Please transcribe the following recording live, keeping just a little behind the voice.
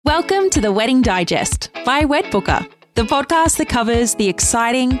Welcome to the Wedding Digest by Wedbooker, the podcast that covers the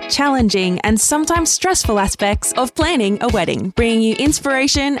exciting, challenging, and sometimes stressful aspects of planning a wedding, bringing you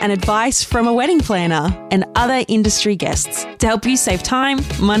inspiration and advice from a wedding planner and other industry guests to help you save time,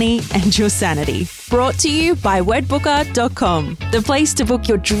 money, and your sanity. Brought to you by wedbooker.com, the place to book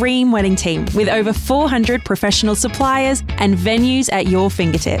your dream wedding team with over 400 professional suppliers and venues at your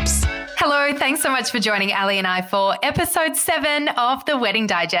fingertips. Hello, thanks so much for joining Ali and I for episode 7 of the Wedding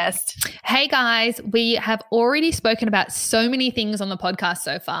Digest. Hey guys, we have already spoken about so many things on the podcast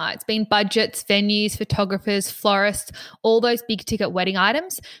so far. It's been budgets, venues, photographers, florists, all those big ticket wedding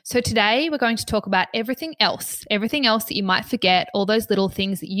items. So today we're going to talk about everything else that you might forget, all those little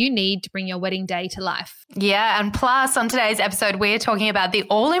things that you need to bring your wedding day to life. Yeah, and plus on today's episode, we're talking about the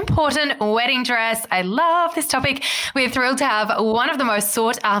all-important wedding dress. I love this topic. We're thrilled to have one of the most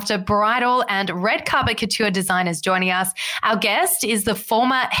sought-after bridal and red carpet couture designers joining us. Our guest is the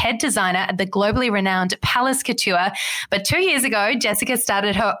former head designer at the globally renowned Palace Couture. But 2 years ago, Jessica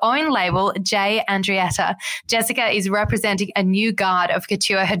started her own label, Andreatta. Jessica is representing a new guard of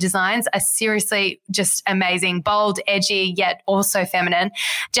couture. Her designs are seriously just amazing, bold, edgy, yet also feminine.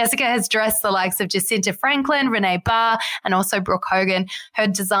 Jessica has dressed the likes of Jacinta Franklin, Renee Barr, and also Brooke Hogan. Her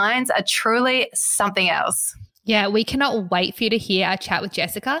designs are truly something else. Yeah, we cannot wait for you to hear our chat with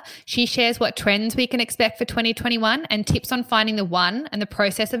Jessica. She shares what trends we can expect for 2021 and tips on finding the one and the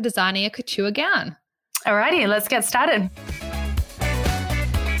process of designing a couture gown. Alrighty, let's get started.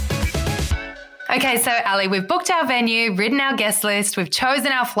 Okay, so Ali, we've booked our venue, written our guest list, we've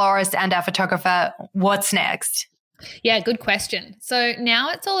chosen our florist and our photographer. What's next? Yeah, good question. So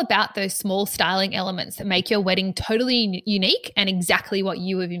now it's all about those small styling elements that make your wedding totally unique and exactly what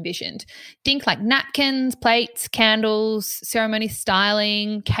you have envisioned. Think like napkins, plates, candles, ceremony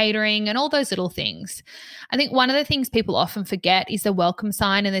styling, catering, and all those little things. I think one of the things people often forget is the welcome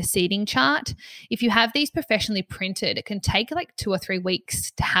sign and the seating chart. If you have these professionally printed, it can take like 2 or 3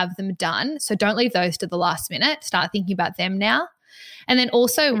 weeks to have them done. So don't leave those to the last minute. Start thinking about them now. And then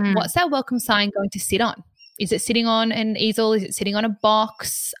also, what's that welcome sign going to sit on? Is it sitting on an easel? Is it sitting on a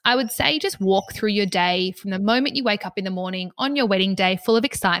box? I would say just walk through your day from the moment you wake up in the morning on your wedding day full of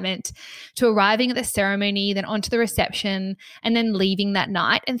excitement to arriving at the ceremony, then onto the reception and then leaving that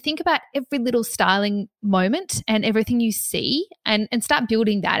night, and think about every little styling moment and everything you see and start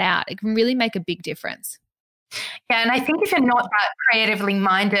building that out. It can really make a big difference. Yeah, and I think if you're not that creatively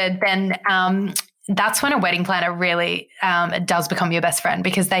minded, then that's when a wedding planner really does become your best friend,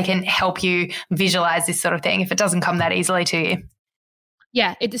 because they can help you visualize this sort of thing if it doesn't come that easily to you.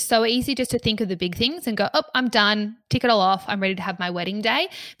 Yeah, it is so easy just to think of the big things and go, oh, I'm done, tick it all off, I'm ready to have my wedding day.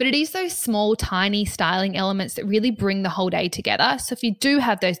 But it is those small, tiny styling elements that really bring the whole day together. So if you do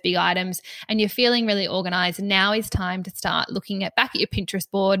have those big items and you're feeling really organized, now is time to start looking back at your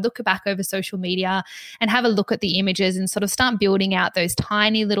Pinterest board, look back over social media and have a look at the images and sort of start building out those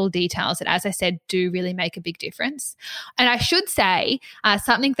tiny little details that, as I said, do really make a big difference. And I should say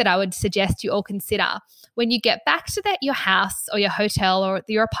something that I would suggest you all consider when you get back to your house or your hotel or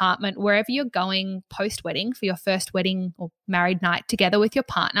your apartment, wherever you're going post-wedding for your first wedding or married night together with your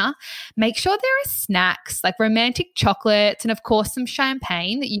partner, make sure there are snacks like romantic chocolates and, of course, some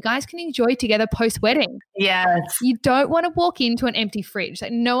champagne that you guys can enjoy together post-wedding. Yes. You don't want to walk into an empty fridge.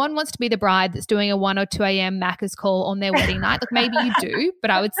 Like, no one wants to be the bride that's doing a 1 or 2 a.m. Macca's call on their wedding night. Like, maybe you do,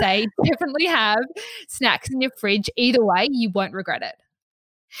 but I would say definitely have snacks in your fridge. Either way, you won't regret it.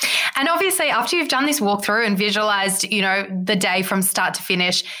 And obviously, after you've done this walkthrough and visualized, the day from start to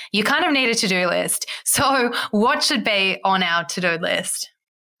finish, you kind of need a to-do list. So what should be on our to-do list?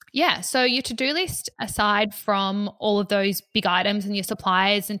 Yeah, so your to-do list, aside from all of those big items and your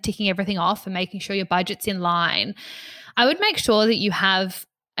suppliers and ticking everything off and making sure your budget's in line, I would make sure that you have,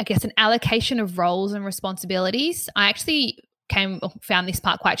 I guess, an allocation of roles and responsibilities. I actually found this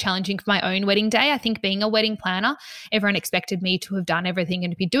part quite challenging for my own wedding day. I think being a wedding planner, everyone expected me to have done everything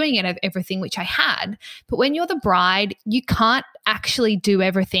and to be doing everything, which I had. But when you're the bride, you can't actually do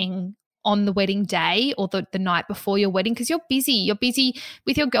everything on the wedding day or the night before your wedding because you're busy. You're busy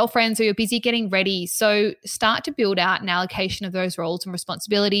with your girlfriends or you're busy getting ready. So start to build out an allocation of those roles and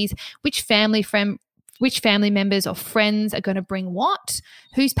responsibilities. Which family members or friends are going to bring what,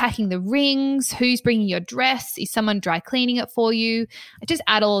 who's packing the rings, who's bringing your dress, is someone dry cleaning it for you. I just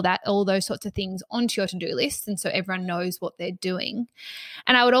add all those sorts of things onto your to-do list, and so everyone knows what they're doing.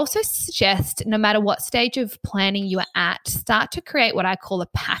 And I would also suggest, no matter what stage of planning you are at, start to create what I call a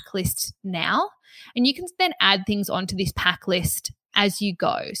pack list now, and you can then add things onto this pack list as you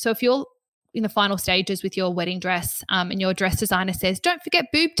go. So if you're in the final stages with your wedding dress and your dress designer says, don't forget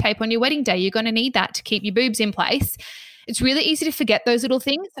boob tape on your wedding day. You're going to need that to keep your boobs in place. it's really easy to forget those little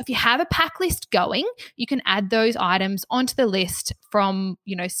things. So if you have a pack list going, you can add those items onto the list from,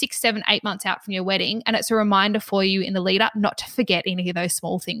 6, 7, 8 months out from your wedding. And it's a reminder for you in the lead up not to forget any of those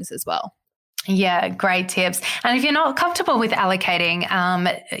small things as well. Yeah, great tips. And if you're not comfortable with allocating,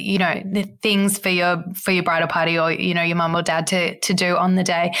 the things for your bridal party or, your mum or dad to do on the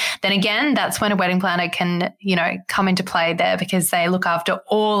day, then again, that's when a wedding planner can, come into play there, because they look after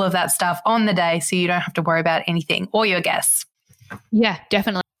all of that stuff on the day, so you don't have to worry about anything or your guests. Yeah,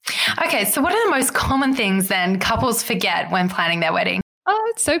 definitely. Okay, so what are the most common things then couples forget when planning their wedding? Oh,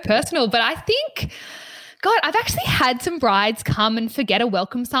 it's so personal, but I think, God, I've actually had some brides come and forget a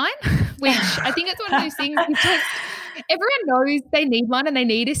welcome sign, which I think it's one of those things everyone knows they need one and they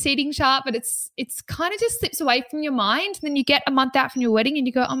need a seating chart, but it's kind of just slips away from your mind. And then you get a month out from your wedding and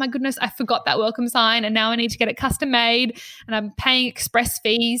you go, oh my goodness, I forgot that welcome sign and now I need to get it custom made and I'm paying express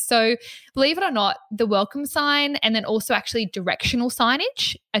fees. So believe it or not, the welcome sign and then also actually directional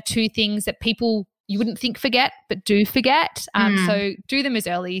signage are two things that people you wouldn't think forget, but do forget. So do them as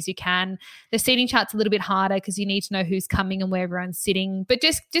early as you can. The seating chart's a little bit harder because you need to know who's coming and where everyone's sitting, but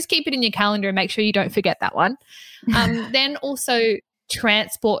just keep it in your calendar and make sure you don't forget that one. Then also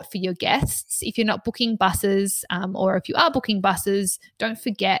transport for your guests. If you're not booking buses or if you are booking buses, don't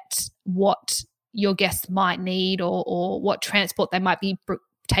forget what your guests might need or what transport they might be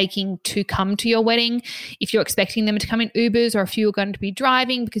taking to come to your wedding. If you're expecting them to come in Ubers or if you're going to be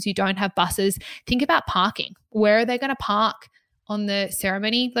driving because you don't have buses, think about parking. Where are they going to park on the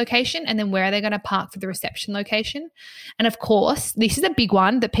ceremony location, and then where are they going to park for the reception location? And of course, this is a big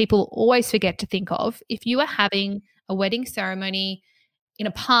one that people always forget to think of. If you are having a wedding ceremony in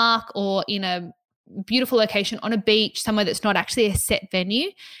a park or in a beautiful location on a beach, somewhere that's not actually a set venue,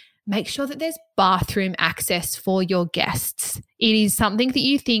 make sure that there's bathroom access for your guests. It is something that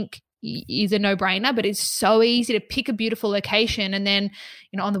you think is a no-brainer, but it's so easy to pick a beautiful location and then,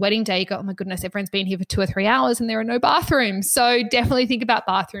 on the wedding day you go, oh my goodness, everyone's been here for 2 or 3 hours and there are no bathrooms. So definitely think about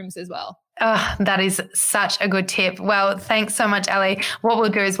bathrooms as well. Oh, that is such a good tip. Well, thanks so much, Ali. What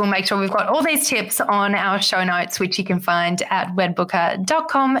we'll do is we'll make sure we've got all these tips on our show notes, which you can find at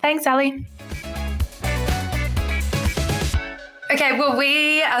wedbooker.com. Thanks, Ali. Okay, well,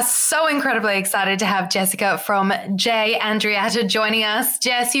 we are so incredibly excited to have Jessica from J. Andreatta joining us.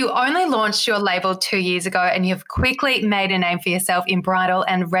 Jess, you only launched your label 2 years ago and you've quickly made a name for yourself in bridal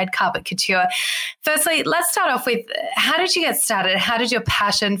and red carpet couture. Firstly, let's start off with, how did you get started? How did your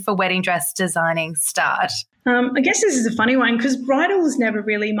passion for wedding dress designing start? I guess this is a funny one because bridal was never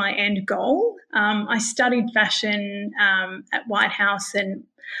really my end goal. I studied fashion at White House and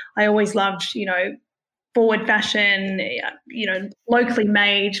I always loved, forward fashion, locally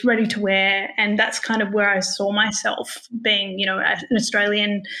made, ready to wear. And that's kind of where I saw myself being, an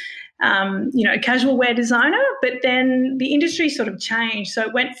Australian, casual wear designer. But then the industry sort of changed. So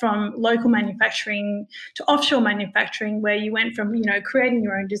it went from local manufacturing to offshore manufacturing, where you went from, creating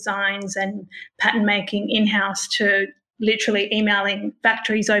your own designs and pattern making in-house to literally emailing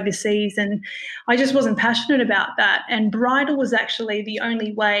factories overseas. And I just wasn't passionate about that. And bridal was actually the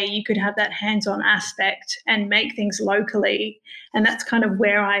only way you could have that hands-on aspect and make things locally. And that's kind of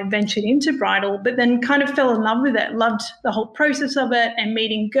where I ventured into bridal, but then kind of fell in love with it, loved the whole process of it and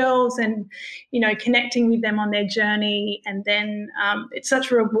meeting girls and, connecting with them on their journey. And then it's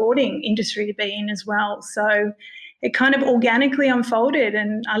such a rewarding industry to be in as well. So it kind of organically unfolded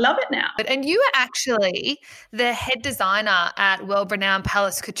and I love it now. And you were actually the head designer at world-renowned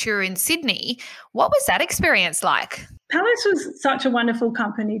Palace Couture in Sydney. What was that experience like? Palace was such a wonderful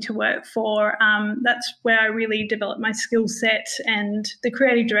company to work for. That's where I really developed my skill set, and the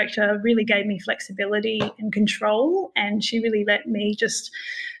creative director really gave me flexibility and control, and she really let me just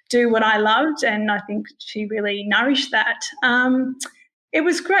do what I loved, and I think she really nourished that. It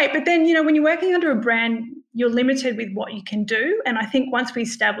was great. But then, when you're working under a brand, you're limited with what you can do. And I think once we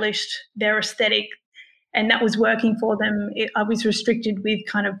established their aesthetic and that was working for them, I was restricted with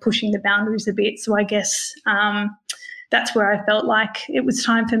kind of pushing the boundaries a bit. So I guess that's where I felt like it was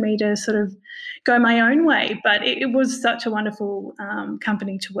time for me to sort of go my own way. But it was such a wonderful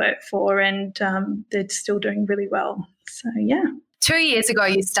company to work for, and they're still doing really well. So, yeah. 2 years ago,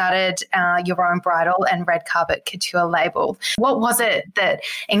 you started your own bridal and red carpet couture label. What was it that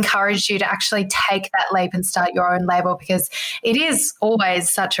encouraged you to actually take that leap and start your own label? Because it is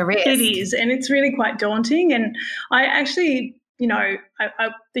always such a risk. It is, and it's really quite daunting. And I actually, I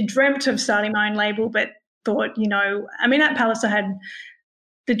dreamt of starting my own label, but thought, at Palace I had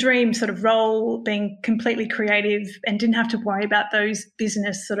the dream sort of role, being completely creative and didn't have to worry about those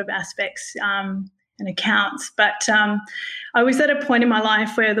business sort of aspects. and accounts. But I was at a point in my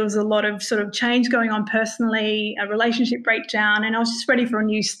life where there was a lot of sort of change going on personally, a relationship breakdown, and I was just ready for a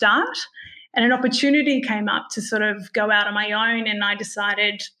new start. And an opportunity came up to sort of go out on my own, and I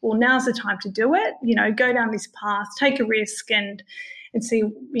decided, well, now's the time to do it, go down this path, take a risk and see,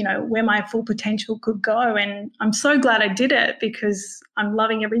 where my full potential could go. And I'm so glad I did it because I'm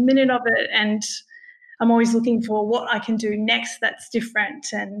loving every minute of it, and I'm always looking for what I can do next that's different.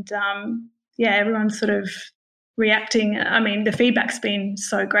 And, everyone's sort of reacting. I mean, the feedback's been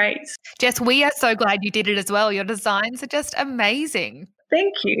so great. Jess, we are so glad you did it as well. Your designs are just amazing.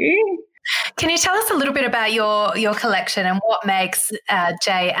 Thank you. Can you tell us a little bit about your collection and what makes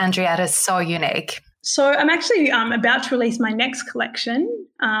Andreatta so unique? So I'm actually about to release my next collection,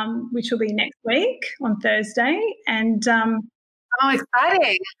 which will be next week on Thursday. And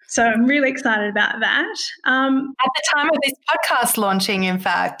exciting. So I'm really excited about that. At the time of this podcast launching, in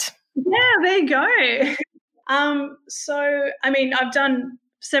fact. Yeah, there you go. So, I mean, I've done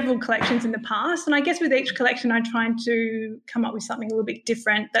several collections in the past, and I guess with each collection I'm trying to come up with something a little bit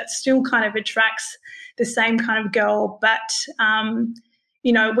different that still kind of attracts the same kind of girl, but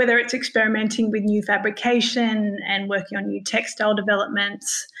whether it's experimenting with new fabrication and working on new textile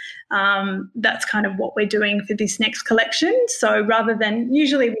developments, that's kind of what we're doing for this next collection. So rather than,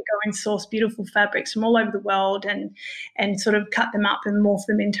 usually we go and source beautiful fabrics from all over the world and sort of cut them up and morph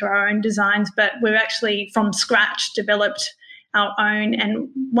them into our own designs, but we've actually from scratch developed our own. And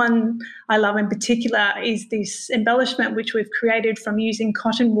one I love in particular is this embellishment which we've created from using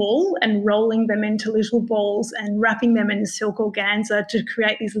cotton wool and rolling them into little balls and wrapping them in silk organza to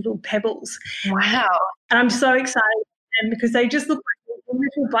create these little pebbles. Wow. And I'm so excited because they just look like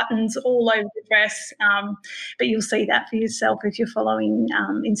little buttons all over the dress. But you'll see that for yourself if you're following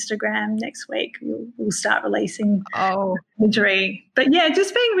Instagram next week. We'll start releasing imagery. But yeah,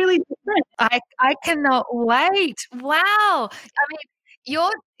 just being really different. I cannot wait. Wow. I mean,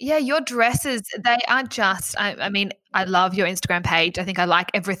 your dresses, they are just, I love your Instagram page. I think I like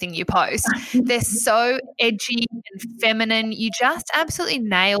everything you post. They're so edgy and feminine. You just absolutely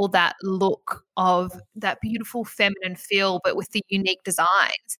nail that look of that beautiful feminine feel, but with the unique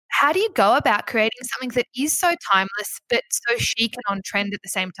designs. How do you go about creating something that is so timeless, but so chic and on trend at the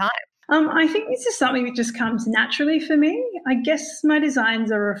same time? I think this is something that just comes naturally for me. I guess my designs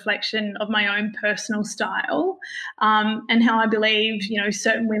are a reflection of my own personal style, and how I believe,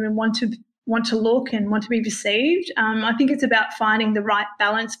 certain women want to look and want to be perceived. I think it's about finding the right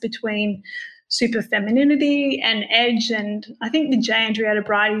balance between super femininity and edge. And I think the Andreatta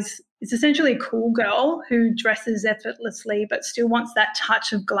bride is essentially a cool girl who dresses effortlessly but still wants that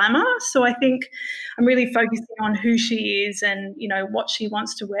touch of glamour. So I think I'm really focusing on who she is and, what she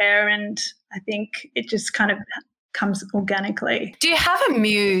wants to wear. And I think it just kind of comes organically. Do you have a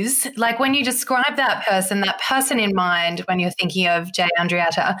muse? Like when you describe that person in mind when you're thinking of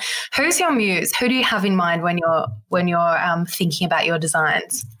Andreatta, who's your muse? Who do you have in mind when you're thinking about your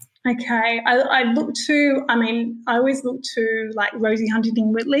designs? Okay, I always look to like Rosie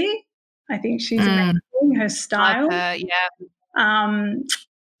Huntington-Whiteley. I think she's amazing, her style. Love her, yeah.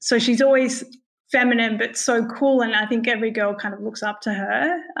 So she's always feminine but so cool, and I think every girl kind of looks up to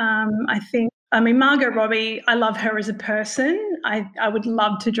her. Margot Robbie, I love her as a person. I would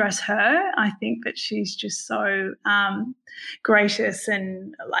love to dress her. I think that she's just so gracious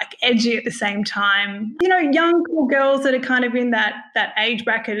and like edgy at the same time. Young cool girls that are kind of in that age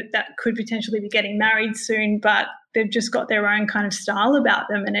bracket that could potentially be getting married soon, but they've just got their own kind of style about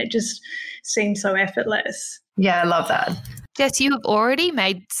them, and it just seems so effortless. Yeah, I love that. Jess, you have already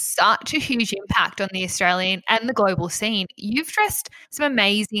made such a huge impact on the Australian and the global scene. You've dressed some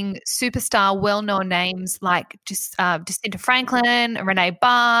amazing superstar, well-known names like Jacinta Franklin, Renee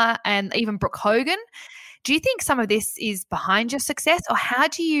Barr, and even Brooke Hogan. Do you think some of this is behind your success, or how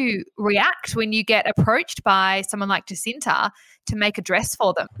do you react when you get approached by someone like Jacinta to make a dress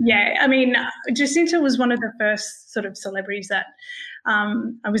for them? Yeah, Jacinta was one of the first sort of celebrities that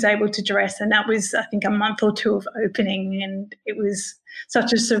I was able to dress, and that was, I think, a month or two of opening, and it was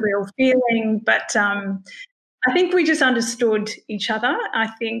such a surreal feeling. But I think we just understood each other. I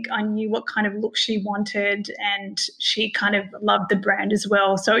think I knew what kind of look she wanted, and she kind of loved the brand as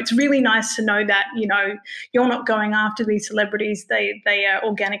well. So it's really nice to know that, you're not going after these celebrities. They are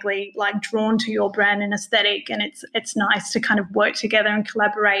organically like drawn to your brand and aesthetic, and it's nice to kind of work together and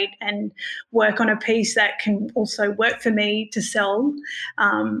collaborate and work on a piece that can also work for me to sell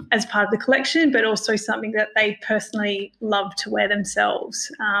as part of the collection, but also something that they personally love to wear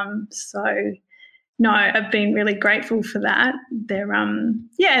themselves. no, I've been really grateful for that. They're and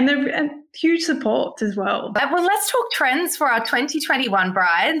they're huge support as well. Well, let's talk trends for our 2021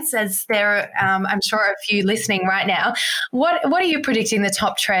 brides, as there I'm sure are a few listening right now. What are you predicting the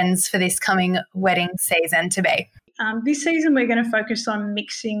top trends for this coming wedding season to be? This season, we're going to focus on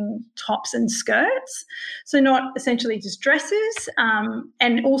mixing tops and skirts. So not essentially just dresses,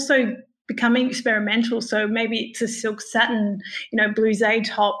 and also becoming experimental. So maybe it's a silk satin, blousé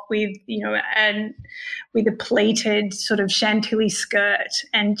top with, and with a pleated sort of chantilly skirt,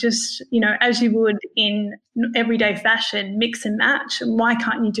 and just, as you would in everyday fashion, mix and match. And why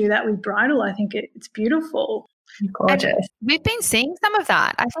can't you do that with bridal? I think it's beautiful. Gorgeous. And we've been seeing some of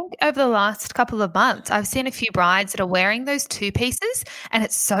that. I think over the last couple of months, I've seen a few brides that are wearing those two pieces, and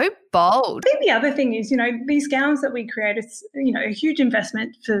it's so bold. I think the other thing is, these gowns that we create, it's, a huge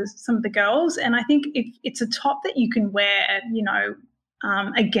investment for some of the girls. And I think if it's a top that you can wear,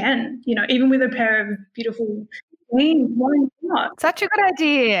 again, even with a pair of beautiful jeans, why not? Such a good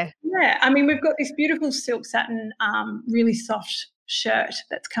idea. Yeah. I mean, we've got this beautiful silk satin, really soft shirt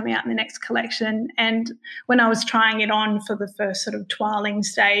that's coming out in the next collection. And when I was trying it on for the first sort of twiling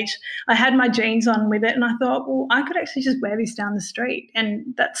stage, I had my jeans on with it, and I thought, well, I could actually just wear this down the street.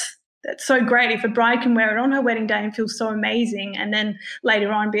 And that's so great. If a bride can wear it on her wedding day and feel so amazing, and then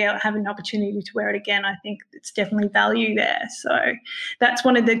later on be able to have an opportunity to wear it again, I think it's definitely value there. So that's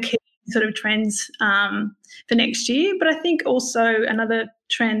one of the key sort of trends for next year. But I think also another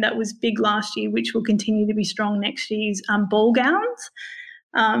trend that was big last year, which will continue to be strong next year, is ball gowns.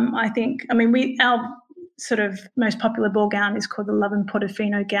 Our sort of most popular ball gown is called the Love and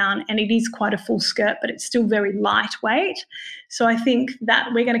Portofino gown, and it is quite a full skirt, but it's still very lightweight. So I think that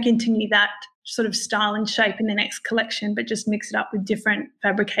we're going to continue that sort of style and shape in the next collection, but just mix it up with different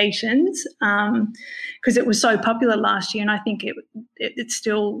fabrications, because it was so popular last year, and I think it's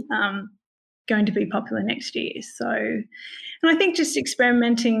still going to be popular next year. So, and I think just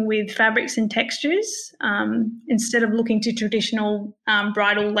experimenting with fabrics and textures, instead of looking to traditional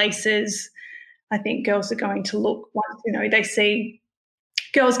bridal laces, I think girls are going to look, once they see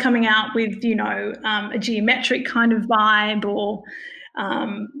girls coming out with a geometric kind of vibe, or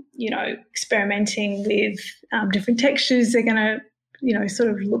experimenting with different textures, they're going to sort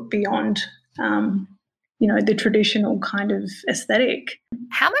of look beyond the traditional kind of aesthetic.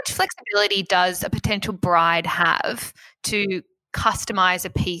 How much flexibility does a potential bride have to customize a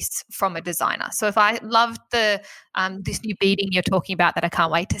piece from a designer? So if I loved the this new beading you're talking about that I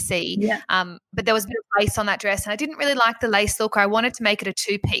can't wait to see, but there was a bit of lace on that dress and I didn't really like the lace look, or I wanted to make it a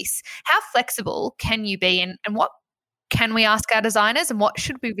two-piece, how flexible can you be, and what can we ask our designers, and what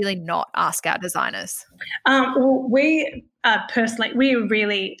should we really not ask our designers? Well, we personally, we're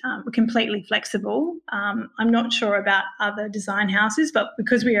really completely flexible. I'm not sure about other design houses, but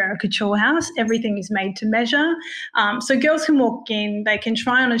because we are a couture house, everything is made to measure. So girls can walk in, they can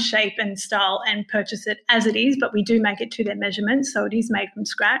try on a shape and style and purchase it as it is, but we do make it to their measurements, so it is made from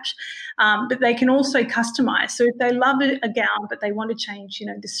scratch. But they can also customise. So if they love a gown, but they want to change,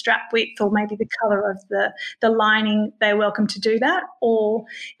 the strap width or maybe the colour of the lining, they're welcome to do that. Or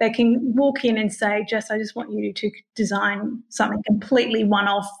they can walk in and say, Jess, I just want you to design something completely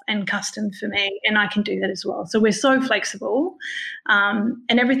one-off and custom for me, and I can do that as well. So we're so flexible, and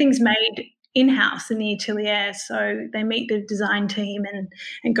everything's made in-house in the atelier, so they meet the design team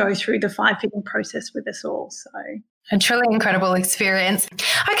and go through the fitting process with us all. So a truly incredible experience.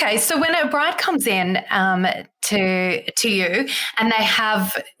 Okay, so when a bride comes in to you and they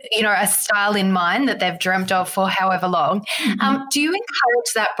have, a style in mind that they've dreamt of for however long, do you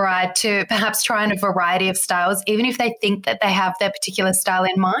encourage that bride to perhaps try on a variety of styles, even if they think that they have their particular style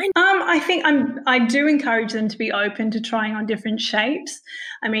in mind? I think I do encourage them to be open to trying on different shapes.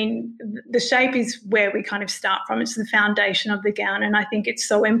 I mean, the shape is where we kind of start from. It's the foundation of the gown, and I think it's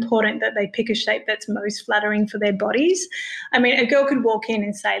so important that they pick a shape that's most flattering for their bodies. I mean, a girl could walk in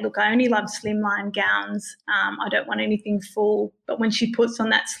and say, look, I only love slimline gowns. I don't want anything full. But when she puts on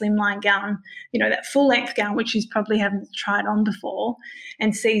that slimline gown, that full length gown, which she's probably haven't tried on before,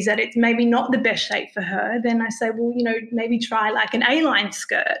 and sees that it's maybe not the best shape for her, then I say, well, maybe try like an A-line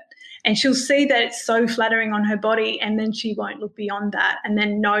skirt. And she'll see that it's so flattering on her body, and then she won't look beyond that, and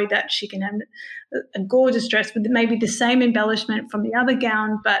then know that she can have a gorgeous dress with maybe the same embellishment from the other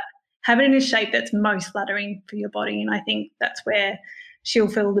gown, but have it in a shape that's most flattering for your body. And I think that's where she'll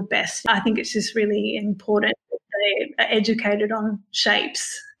feel the best. I think it's just really important that they are educated on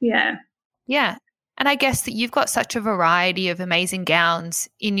shapes. Yeah. Yeah. And I guess that you've got such a variety of amazing gowns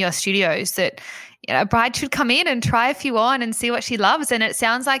in your studios that a bride should come in and try a few on and see what she loves. And it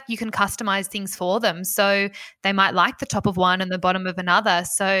sounds like you can customize things for them. So they might like the top of one and the bottom of another.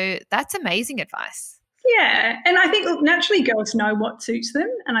 So that's amazing advice. Yeah, and I think look, naturally girls know what suits them,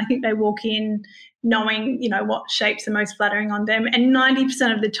 and I think they walk in knowing, what shapes are most flattering on them, and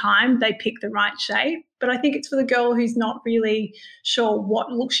 90% of the time they pick the right shape. But I think it's for the girl who's not really sure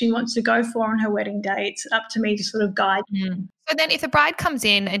what look she wants to go for on her wedding day. It's up to me to sort of guide. So then if the bride comes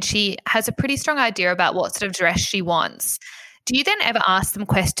in and she has a pretty strong idea about what sort of dress she wants, do you then ever ask them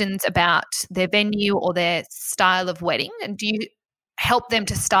questions about their venue or their style of wedding? And do you help them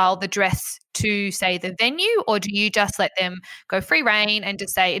to style the dress to, say, the venue, or do you just let them go free rein and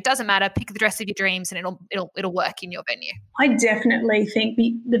just say, it doesn't matter, pick the dress of your dreams and it'll work in your venue? I definitely think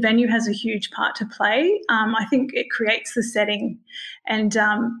the venue has a huge part to play. I think it creates the setting. And,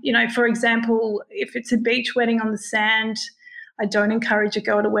 for example, if it's a beach wedding on the sand, I don't encourage a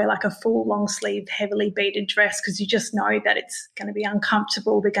girl to wear like a full long sleeve, heavily beaded dress because you just know that it's going to be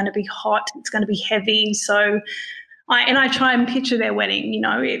uncomfortable. They're going to be hot. It's going to be heavy. So I try and picture their wedding,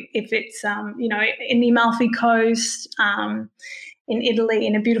 if it's, in the Amalfi Coast, in Italy,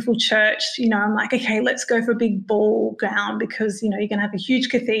 in a beautiful church, I'm like, okay, let's go for a big ball gown because, you're going to have a huge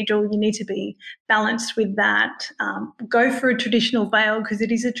cathedral. You need to be balanced with that. Go for a traditional veil because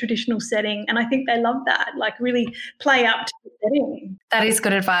it is a traditional setting. And I think they love that, like really play up to the setting. That is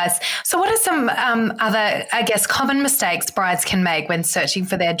good advice. So what are some other, I guess, common mistakes brides can make when searching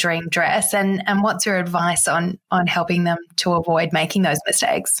for their dream dress? And what's your advice on helping them to avoid making those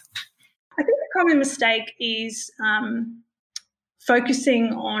mistakes? I think the common mistake is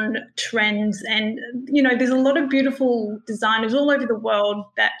focusing on trends. And, there's a lot of beautiful designers all over the world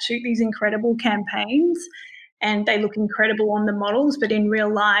that shoot these incredible campaigns and they look incredible on the models, but in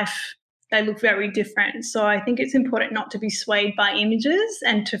real life, they look very different. So I think it's important not to be swayed by images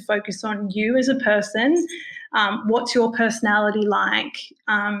and to focus on you as a person. What's your personality like?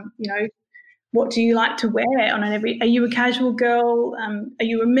 What do you like to wear on are you a casual girl? Are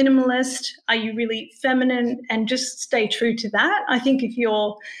you a minimalist? Are you really feminine? And just stay true to that. I think if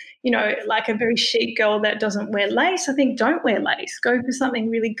you're, like a very chic girl that doesn't wear lace, I think don't wear lace. Go for something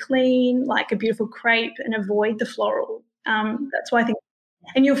really clean, like a beautiful crepe, and avoid the floral. That's why I think,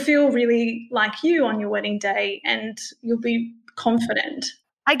 and you'll feel really like you on your wedding day and you'll be confident.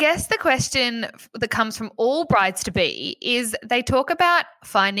 I guess the question that comes from all brides-to-be is they talk about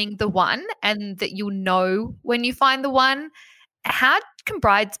finding the one and that you'll know when you find the one. How can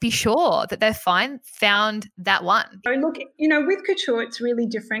brides be sure that they've found that one? So look, with couture, it's really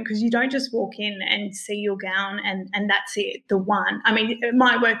different because you don't just walk in and see your gown and that's it, the one. I mean, it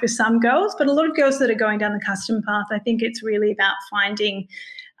might work for some girls, but a lot of girls that are going down the custom path, I think it's really about finding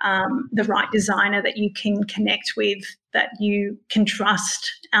the right designer that you can connect with, that you can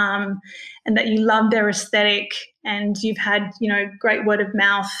trust, and that you love their aesthetic and you've had, great word of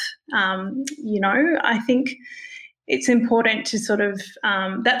mouth. I think it's important to sort of,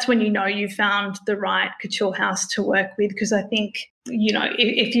 that's when you've found the right couture house to work with, because I think,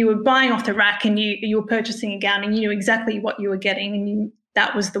 if you were buying off the rack and you were purchasing a gown and you knew exactly what you were getting and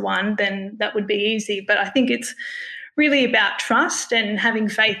that was the one, then that would be easy. But I think it's really about trust and having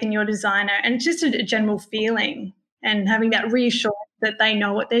faith in your designer and just a general feeling and having that reassurance that they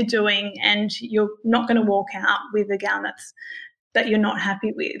know what they're doing and you're not going to walk out with a gown that you're not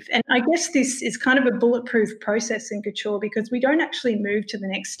happy with. And I guess this is kind of a bulletproof process in couture because we don't actually move to the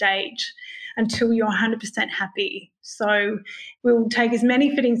next stage until you're 100% happy. So we'll take as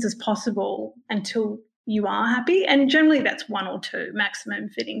many fittings as possible until you are happy. And generally that's 1 or 2 maximum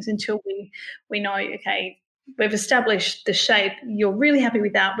fittings until we know, okay, we've established the shape. You're really happy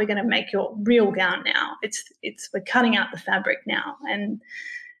with that. We're going to make your real gown now. We're cutting out the fabric now. And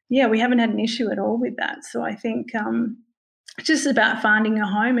yeah, we haven't had an issue at all with that. So I think it's just about finding a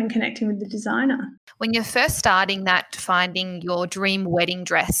home and connecting with the designer. When you're first starting that, finding your dream wedding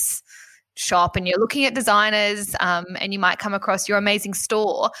dress shop and you're looking at designers and you might come across your amazing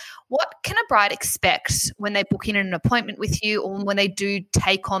store, what can a bride expect when they book in an appointment with you or when they do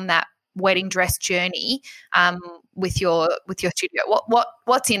take on that wedding dress journey with your studio?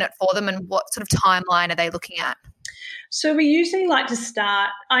 What's in it for them and what sort of timeline are they looking at? So we usually like to start,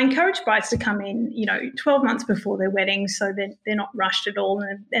 I encourage brides to come in, 12 months before their wedding so that they're not rushed at all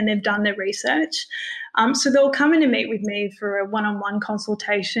and they've done their research. So they'll come in and meet with me for a one-on-one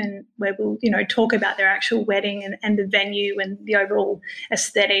consultation where we'll, talk about their actual wedding and the venue and the overall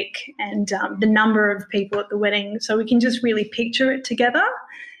aesthetic and the number of people at the wedding so we can just really picture it together.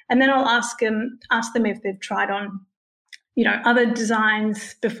 And then I'll ask them if they've tried on, other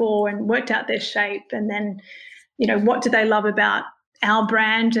designs before and worked out their shape. And then, what do they love about our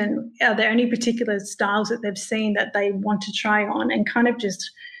brand? And are there any particular styles that they've seen that they want to try on and kind of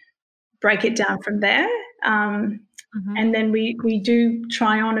just break it down from there. And then we do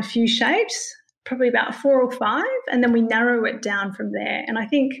try on a few shapes probably about 4 or 5, and then we narrow it down from there. And I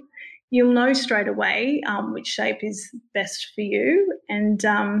think you'll know straight away which shape is best for you. And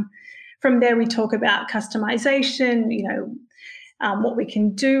from there, we talk about customization, what we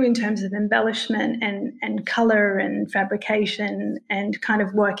can do in terms of embellishment and colour and fabrication, and kind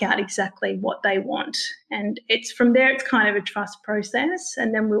of work out exactly what they want. And it's from there, it's kind of a trust process.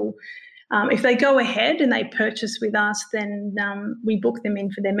 And then we'll, if they go ahead and they purchase with us, then we book them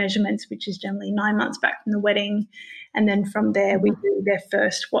in for their measurements, which is generally 9 months back from the wedding. And then from there, we do their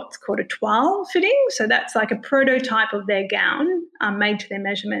first what's called a toile fitting. So that's like a prototype of their gown made to their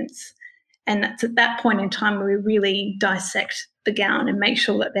measurements. And that's at that point in time where we really dissect the gown and make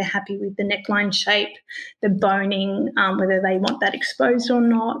sure that they're happy with the neckline shape, the boning, whether they want that exposed or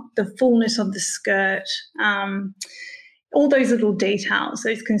not, the fullness of the skirt, all those little details,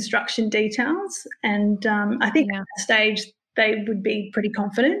 those construction details. And I think at that stage they would be pretty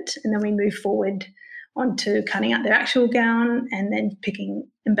confident, and then we move forward onto cutting out their actual gown and then picking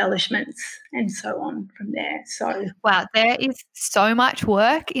embellishments and so on from there. So wow, there is so much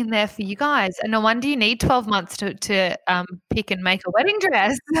work in there for you guys, and no wonder you need 12 months to pick and make a wedding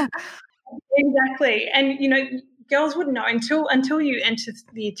dress. Exactly. And girls wouldn't know until you enter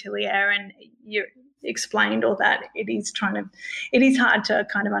the atelier and you're explained all that. It is hard to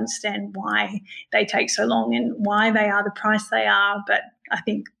kind of understand why they take so long and why they are the price they are, but I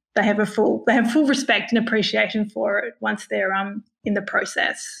think they have full respect and appreciation for it once they're in the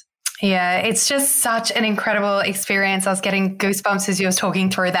process. Yeah, it's just such an incredible experience. I was getting goosebumps as you were talking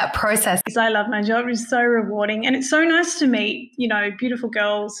through that process. I love my job. It's so rewarding, and it's so nice to meet, beautiful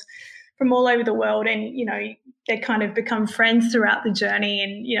girls from all over the world, and they kind of become friends throughout the journey.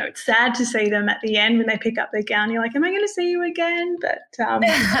 And it's sad to see them at the end when they pick up their gown. You're like, am I going to see you again? But they're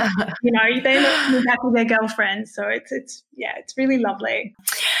back with their girlfriends, so it's really lovely.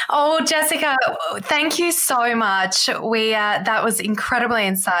 Oh, Jessica, thank you so much. That was incredibly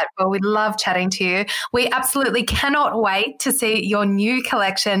insightful. We love chatting to you. We absolutely cannot wait to see your new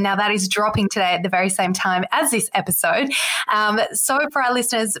collection. Now that is dropping today at the very same time as this episode. So for our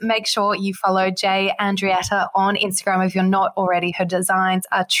listeners, make sure you follow Andreatta on Instagram if you're not already. Her designs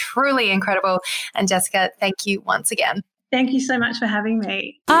are truly incredible. And Jessica, thank you once again. Thank you so much for having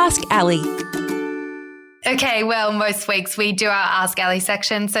me. Ask Ali. Okay, well, most weeks we do our Ask Ali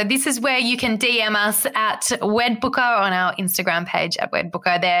section. So this is where you can DM us at WedBooker on our Instagram page at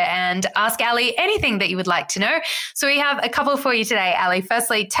WedBooker there and ask Ali anything that you would like to know. So we have a couple for you today, Ali.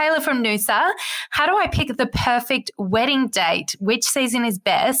 Firstly, Taylor from Noosa. How do I pick the perfect wedding date? Which season is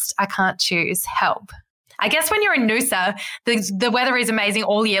best? I can't choose. Help. I guess when you're in Noosa, the weather is amazing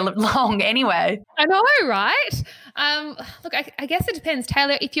all year long anyway. I know, right? Look, I guess it depends.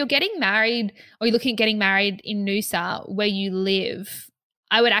 Taylor, if you're getting married or you're looking at getting married in Noosa where you live,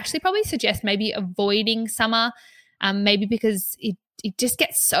 I would actually probably suggest maybe avoiding summer, maybe because it just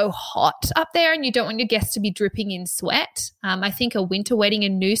gets so hot up there and you don't want your guests to be dripping in sweat. I think a winter wedding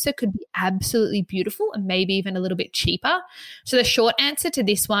in Noosa could be absolutely beautiful and maybe even a little bit cheaper. So the short answer to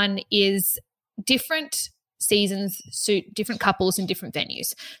this one is different seasons suit different couples in different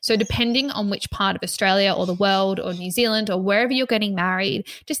venues. So depending on which part of Australia or the world or New Zealand or wherever you're getting married,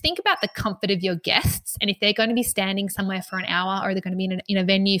 just think about the comfort of your guests. And if they're going to be standing somewhere for an hour or they're going to be in a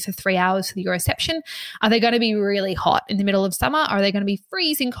venue for 3 hours for your reception, are they going to be really hot in the middle of summer? Or are they going to be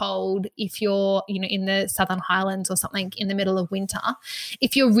freezing cold if you're in the Southern Highlands or something in the middle of winter?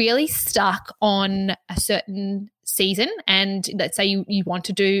 If you're really stuck on a certain season and let's say you want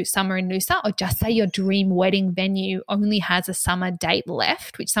to do summer in Noosa, or just say your dream wedding venue only has a summer date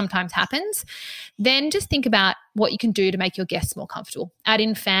left, which sometimes happens, then just think about what you can do to make your guests more comfortable. Add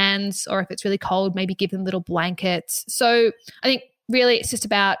in fans, or if it's really cold, maybe give them little blankets. So I think really it's just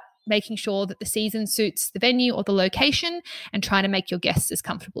about making sure that the season suits the venue or the location and trying to make your guests as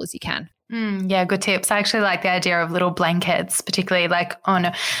comfortable as you can. Yeah, good tips. I actually like the idea of little blankets, particularly like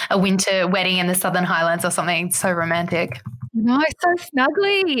on a winter wedding in the Southern Highlands or something. It's so romantic. No, it's so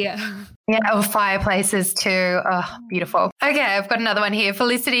snuggly. Yeah, or fireplaces too. Oh, beautiful. Okay, I've got another one here.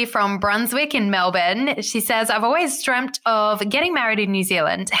 Felicity from Brunswick in Melbourne. She says, I've always dreamt of getting married in New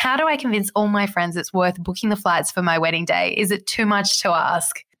Zealand. How do I convince all my friends it's worth booking the flights for my wedding day? Is it too much to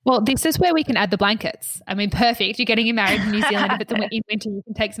ask? Well, this is where we can add the blankets. I mean, perfect. You're getting married in New Zealand. If it's in winter, you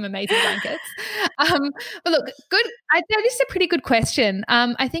can take some amazing blankets. But look, good. I know this is a pretty good question.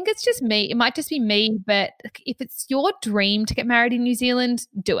 I think it's just me. It might just be me, but if it's your dream to get married in New Zealand,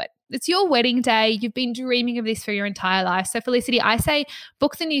 do it. It's your wedding day. You've been dreaming of this for your entire life. So Felicity, I say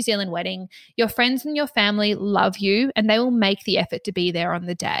book the New Zealand wedding. Your friends and your family love you and they will make the effort to be there on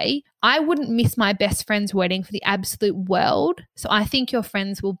the day. I wouldn't miss my best friend's wedding for the absolute world. So I think your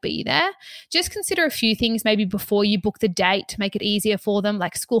friends will be there. Just consider a few things maybe before you book the date to make it easier for them,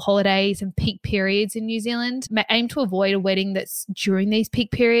 like school holidays and peak periods in New Zealand. Aim to avoid a wedding that's during these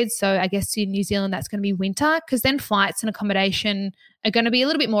peak periods. So I guess in New Zealand, that's going to be winter, because then flights and accommodation are going to be a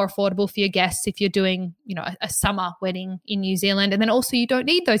little bit more affordable for your guests if you're doing, a summer wedding in New Zealand. And then also you don't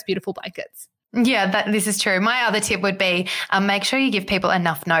need those beautiful blankets. Yeah, this is true. My other tip would be make sure you give people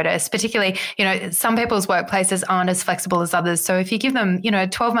enough notice, particularly, some people's workplaces aren't as flexible as others. So if you give them,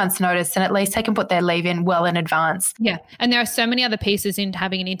 12 months notice, then at least they can put their leave in well in advance. Yeah. And there are so many other pieces in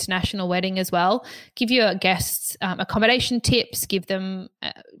having an international wedding as well. Give your guests accommodation tips, give them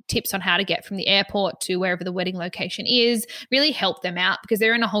tips on how to get from the airport to wherever the wedding location is, really help them out because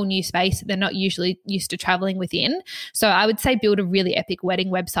they're in a whole new space that they're not usually used to traveling within. So I would say build a really epic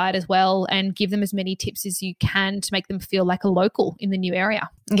wedding website as well and give them as many tips as you can to make them feel like a local in the new area.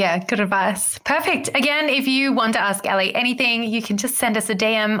 Yeah, good advice. Perfect. Again, if you want to ask Ali anything, you can just send us a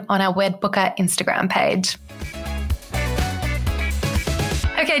DM on our WedBooker Instagram page.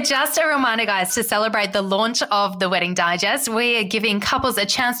 Okay, just a reminder, guys, to celebrate the launch of the Wedding Digest, we are giving couples a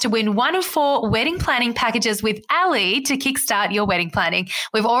chance to win one of 4 wedding planning packages with Ali to kickstart your wedding planning.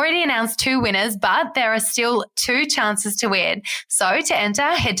 We've already announced 2 winners, but there are still 2 chances to win. So to enter,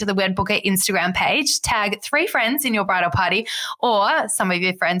 head to the WedBooker Instagram page, tag 3 friends in your bridal party or some of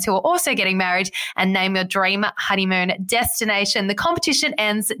your friends who are also getting married and name your dream honeymoon destination. The competition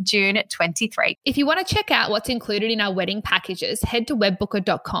ends June 23. If you want to check out what's included in our wedding packages, head to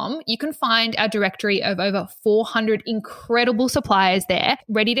wedbooker.com. You can find our directory of over 400 incredible suppliers there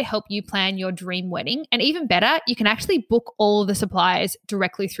ready to help you plan your dream wedding. And even better, you can actually book all of the suppliers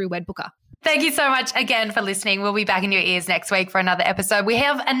directly through WedBooker. Thank you so much again for listening. We'll be back in your ears next week for another episode. We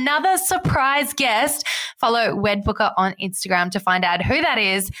have another surprise guest. Follow WedBooker on Instagram to find out who that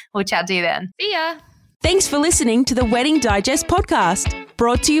is. We'll chat to you then. See ya. Thanks for listening to the Wedding Digest podcast,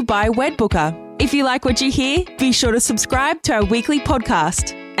 brought to you by WedBooker. If you like what you hear, be sure to subscribe to our weekly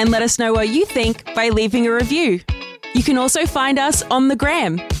podcast and let us know what you think by leaving a review. You can also find us on the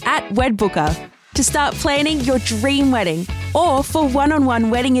gram @WedBooker to start planning your dream wedding, or for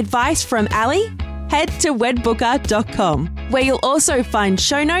one-on-one wedding advice from Ali, head to wedbooker.com, where you'll also find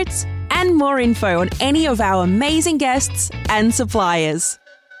show notes and more info on any of our amazing guests and suppliers.